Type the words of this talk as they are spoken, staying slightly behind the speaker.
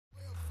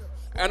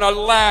And our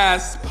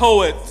last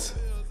poet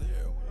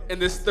in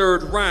this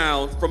third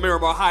round from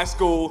Miramar High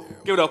School,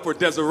 give it up for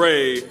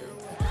Desire.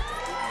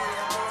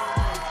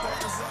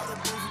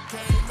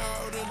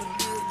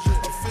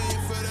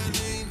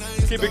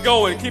 Keep it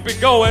going, keep it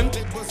going.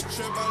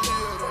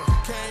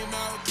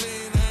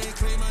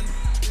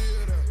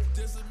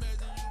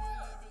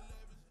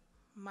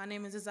 My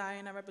name is Desire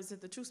and I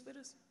represent the True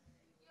Spitters.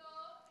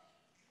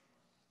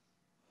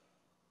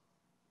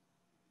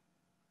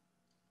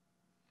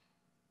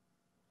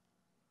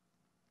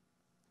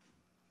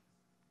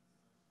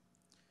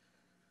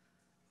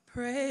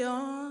 Pray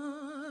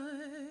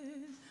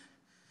on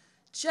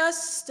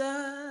just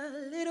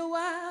a little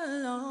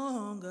while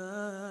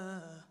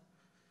longer.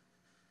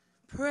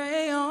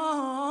 Pray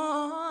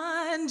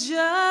on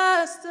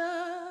just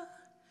a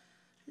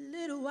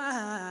little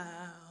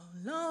while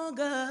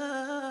longer.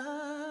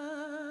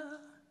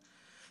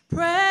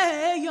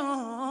 Pray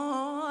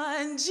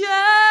on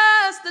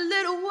just a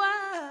little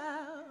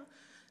while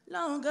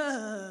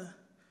longer.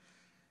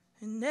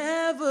 And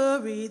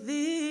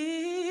everything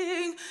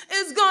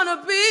is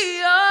gonna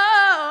be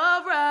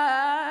all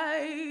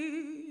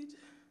right.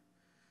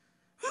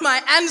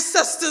 My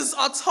ancestors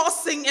are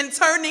tossing and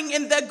turning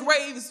in their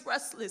graves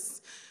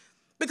restless.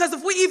 Because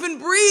if we even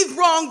breathe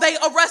wrong, they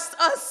arrest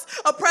us,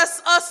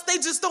 oppress us. They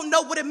just don't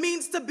know what it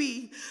means to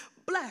be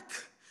black.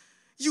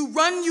 You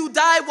run, you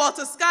die,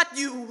 Walter Scott,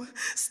 you.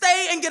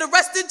 Stay and get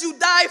arrested, you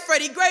die,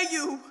 Freddie Gray,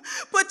 you.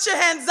 Put your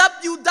hands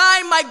up, you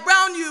die, Mike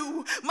Brown,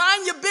 you.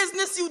 Mind your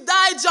business, you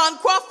die, John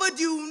Crawford,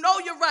 you. Know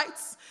your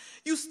rights.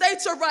 You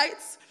state your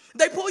rights.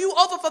 They pull you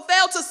over for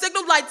fail to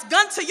signal lights,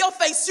 gun to your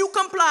face, you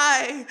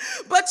comply.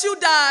 But you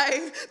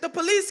die. The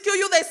police kill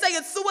you, they say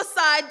it's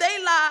suicide.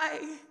 They lie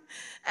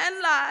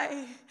and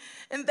lie.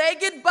 And they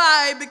get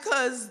by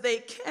because they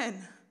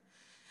can.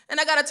 And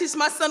I gotta teach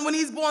my son when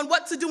he's born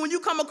what to do when you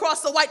come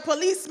across a white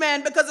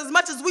policeman, because as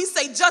much as we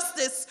say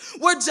justice,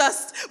 we're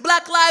just.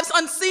 Black lives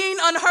unseen,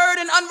 unheard,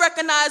 and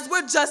unrecognized.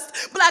 We're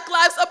just. Black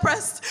lives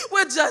oppressed.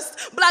 We're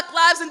just. Black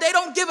lives and they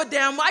don't give a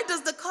damn. Why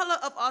does the color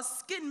of our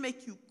skin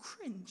make you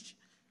cringe?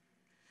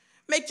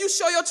 Make you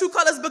show your true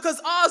colors because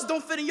ours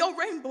don't fit in your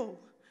rainbow.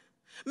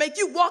 Make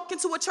you walk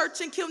into a church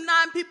and kill 9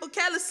 people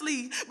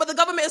carelessly, but the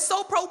government is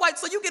so pro-white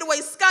so you get away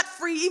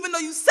scot-free even though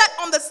you sat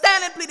on the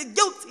stand and pleaded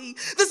guilty.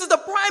 This is the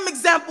prime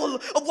example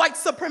of white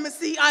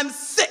supremacy. I'm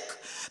sick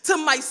to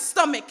my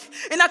stomach,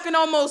 and I can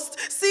almost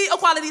see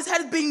Equality's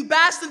head being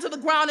bashed into the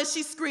ground as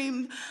she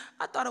screamed,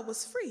 I thought I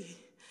was free.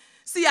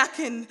 See, I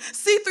can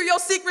see through your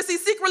secrecy,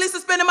 secretly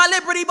suspending my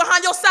liberty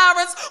behind your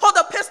sirens. Hold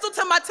a pistol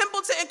to my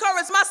temple to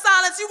encourage my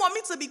silence. You want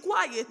me to be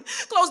quiet.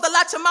 Close the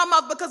latch of my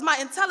mouth because my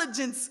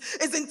intelligence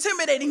is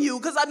intimidating you,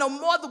 because I know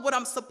more than what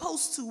I'm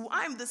supposed to.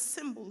 I'm the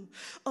symbol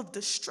of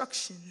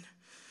destruction.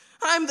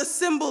 I'm the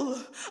symbol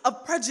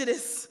of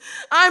prejudice.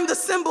 I'm the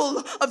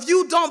symbol of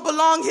you don't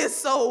belong here,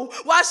 so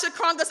why should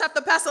Congress have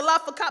to pass a law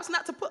for cops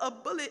not to put a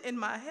bullet in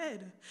my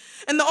head?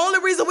 And the only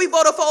reason we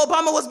voted for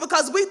Obama was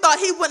because we thought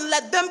he wouldn't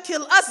let them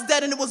kill us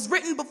dead, and it was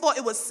written before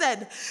it was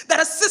said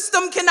that a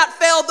system cannot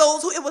fail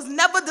those who it was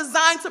never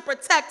designed to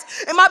protect.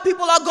 And my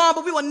people are gone,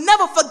 but we will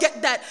never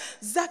forget that.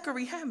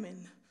 Zachary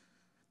Hammond,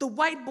 the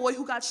white boy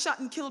who got shot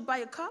and killed by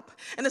a cop,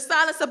 and the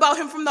silence about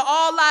him from the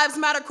All Lives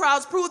Matter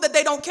crowds prove that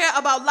they don't care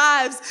about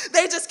lives.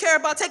 They just care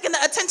about taking the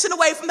attention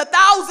away from the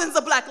thousands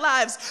of black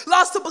lives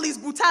lost to police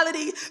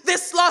brutality.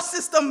 This law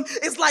system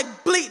is like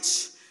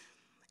bleach.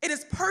 It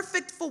is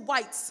perfect for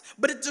whites,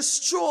 but it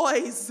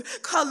destroys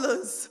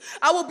colors.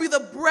 I will be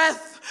the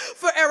breath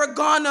for Eric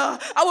Garner.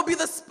 I will be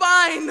the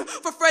spine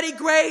for Freddie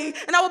Gray.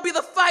 And I will be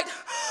the fight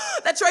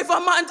that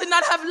Trayvon Martin did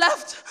not have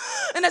left.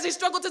 And as he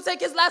struggled to take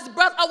his last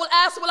breath, I will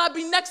ask, will I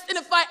be next? And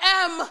if I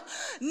am,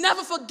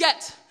 never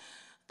forget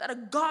that a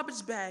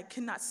garbage bag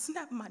cannot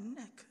snap my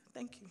neck.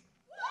 Thank you.